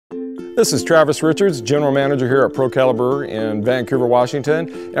This is Travis Richards, General Manager here at Pro Caliber in Vancouver,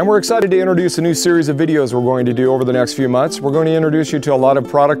 Washington, and we're excited to introduce a new series of videos we're going to do over the next few months. We're going to introduce you to a lot of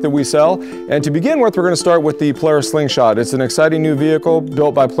product that we sell, and to begin with, we're going to start with the Polaris Slingshot. It's an exciting new vehicle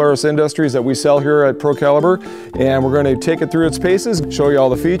built by Polaris Industries that we sell here at Pro Caliber, and we're going to take it through its paces, show you all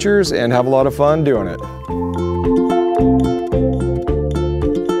the features, and have a lot of fun doing it.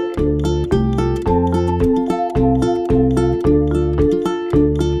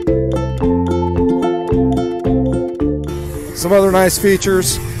 Some other nice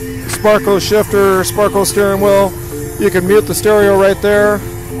features: Sparco shifter, Sparco steering wheel. You can mute the stereo right there.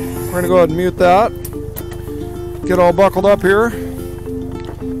 We're going to go ahead and mute that. Get all buckled up here.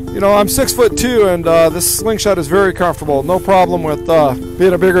 You know, I'm 6'2", and this Slingshot is very comfortable. No problem with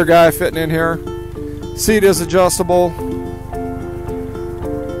being a bigger guy fitting in here. Seat is adjustable.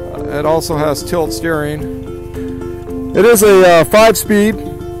 It also has tilt steering. It is a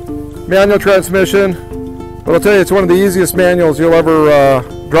 5-speed manual transmission. But I'll tell you, it's one of the easiest manuals you'll ever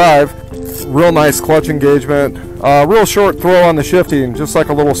drive. Real nice clutch engagement. Real short throw on the shifting, just like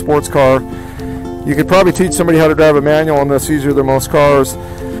a little sports car. You could probably teach somebody how to drive a manual on this easier than most cars.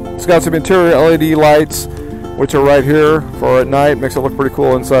 It's got some interior LED lights, which are right here for at night. Makes it look pretty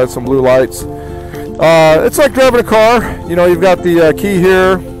cool inside, some blue lights. It's like driving a car. You know, you've got the key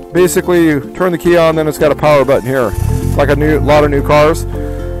here. Basically, you turn the key on, then it's got a power button here, like a lot of new cars.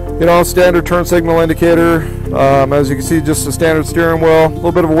 You know, standard turn signal indicator. As you can see, just a standard steering wheel. A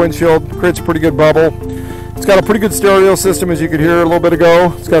little bit of a windshield, creates a pretty good bubble. It's got a pretty good stereo system, as you could hear a little bit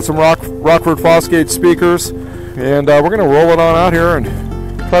ago. It's got some Rockford Fosgate speakers. And we're going to roll it on out here and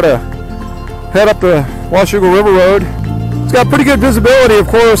try to head up the Washougal River Road. It's got pretty good visibility, of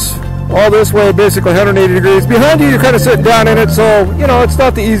course, all this way, basically 180 degrees. Behind you, you're kind of sitting down in it, so, you know, it's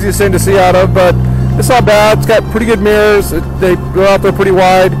not the easiest thing to see out of, but it's not bad. It's got pretty good mirrors. They go out there pretty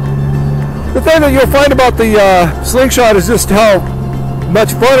wide. The thing that you'll find about the Slingshot is just how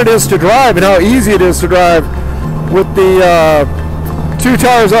much fun it is to drive and how easy it is to drive. With the 2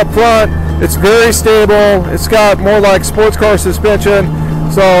 tires up front, it's very stable. It's got more like sports car suspension,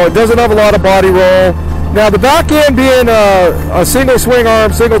 so it doesn't have a lot of body roll. Now the back end being a single swing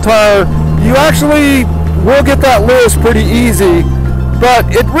arm, single tire, you actually will get that loose pretty easy, but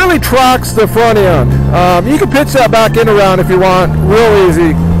it really tracks the front end. You can pitch that back end around if you want, real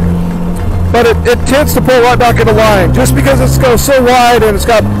easy. But it tends to pull right back into line just because it goes so wide and it's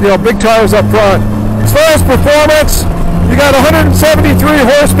got, you know, big tires up front. As far as performance, you got 173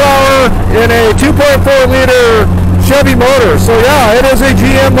 horsepower in a 2.4-liter Chevy motor. So yeah, it is a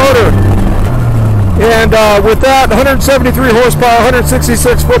GM motor. And with that 173 horsepower,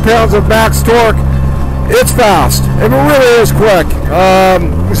 166 foot-pounds of max torque, it's fast. It really is quick.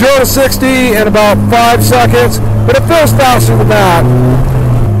 0 to 60 in about 5 seconds, but it feels faster than that.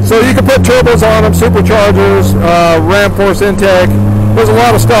 So you can put turbos on them, superchargers, ram force intake. There's a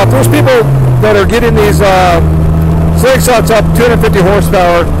lot of stuff. There's people that are getting these Slingshots up 250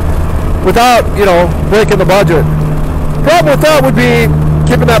 horsepower without, you know, breaking the budget. The problem with that would be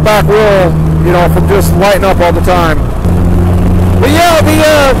keeping that back wheel, you know, from just lighting up all the time. But yeah,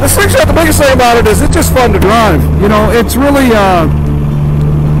 the Slingshot, the biggest thing about it is it's just fun to drive. You know, it's really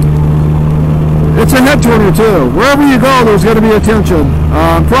it's a head turner too. Wherever you go, there's going to be attention.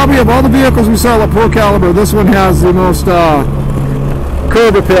 Probably of all the vehicles we sell at Pro Caliber, this one has the most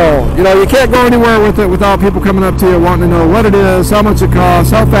curb appeal. You know, you can't go anywhere with it without people coming up to you wanting to know what it is, how much it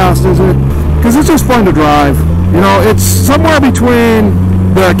costs, how fast is it, because it's just fun to drive. You know, it's somewhere between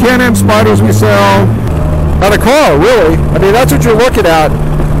the Can-Am Spyders we sell and a car, really. I mean, that's what you're looking at.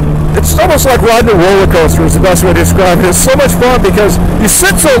 It's almost like riding a roller coaster is the best way to describe it. It's so much fun because you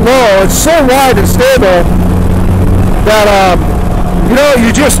sit so low, it's so wide and stable that you know,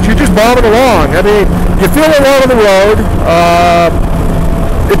 you just bobbing along. I mean, you feel along on the road.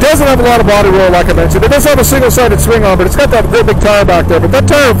 It doesn't have a lot of body roll, like I mentioned. It does have a single-sided swing arm, but it's got that great big tire back there. But that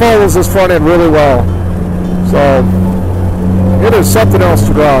tire follows this front end really well. So it is something else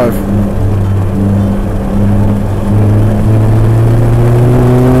to drive.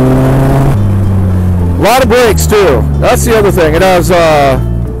 A lot of brakes too. That's the other thing. It has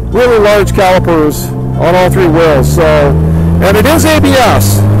really large calipers on all 3 wheels. So, and it is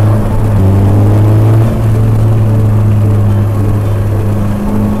ABS.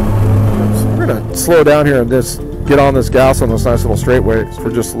 We're gonna slow down here and just get on this gas on this nice little straightaway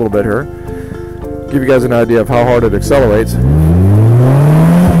for just a little bit here. Give you guys an idea of how hard it accelerates.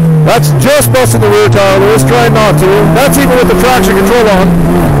 That's just busting the rear tire loose, trying not to. That's even with the traction control on.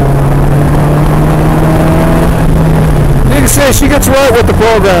 You can see she gets right with the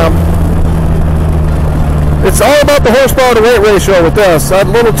program. It's all about the horsepower to weight ratio with this. That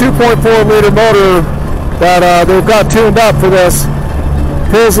little 2.4 liter motor that they've got tuned up for this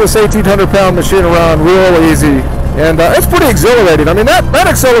pulls this 1,800 pound machine around real easy. And it's pretty exhilarating. I mean, that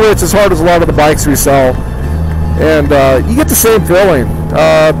accelerates as hard as a lot of the bikes we sell. And you get the same feeling.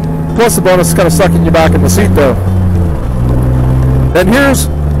 Plus the bonus is kind of sucking you back in the seat though. And here's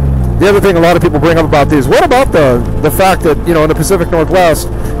the other thing a lot of people bring up about these. What about the fact that, you know, in the Pacific Northwest,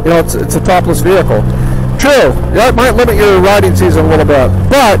 you know, it's a topless vehicle? True, that might limit your riding season a little bit.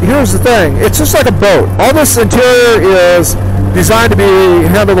 But here's the thing, it's just like a boat. All this interior is designed to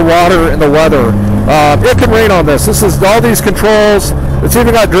handle the water and the weather. It can rain on this. This is all these controls. It's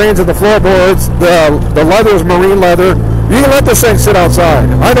even got drains in the floorboards. The leather is marine leather. You can let this thing sit outside.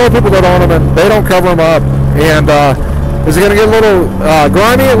 I know people that own them and they don't cover them up. And is it going to get a little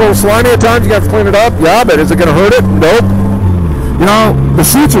grimy, a little slimy at times? You have to clean it up? Yeah, but is it going to hurt it? Nope. You know, the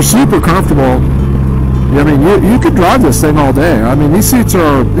seats are super comfortable. I mean, you could drive this thing all day. I mean, these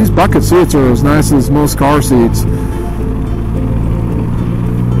bucket seats are as nice as most car seats.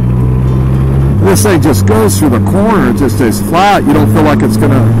 This thing just goes through the corner. It just stays flat. You don't feel like it's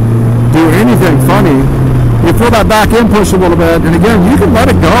going to do anything funny. You feel that back end push a little bit, and again, you can let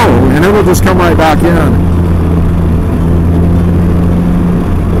it go, and it will just come right back in.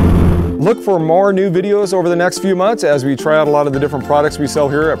 Look for more new videos over the next few months as we try out a lot of the different products we sell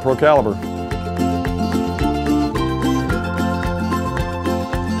here at Pro Caliber.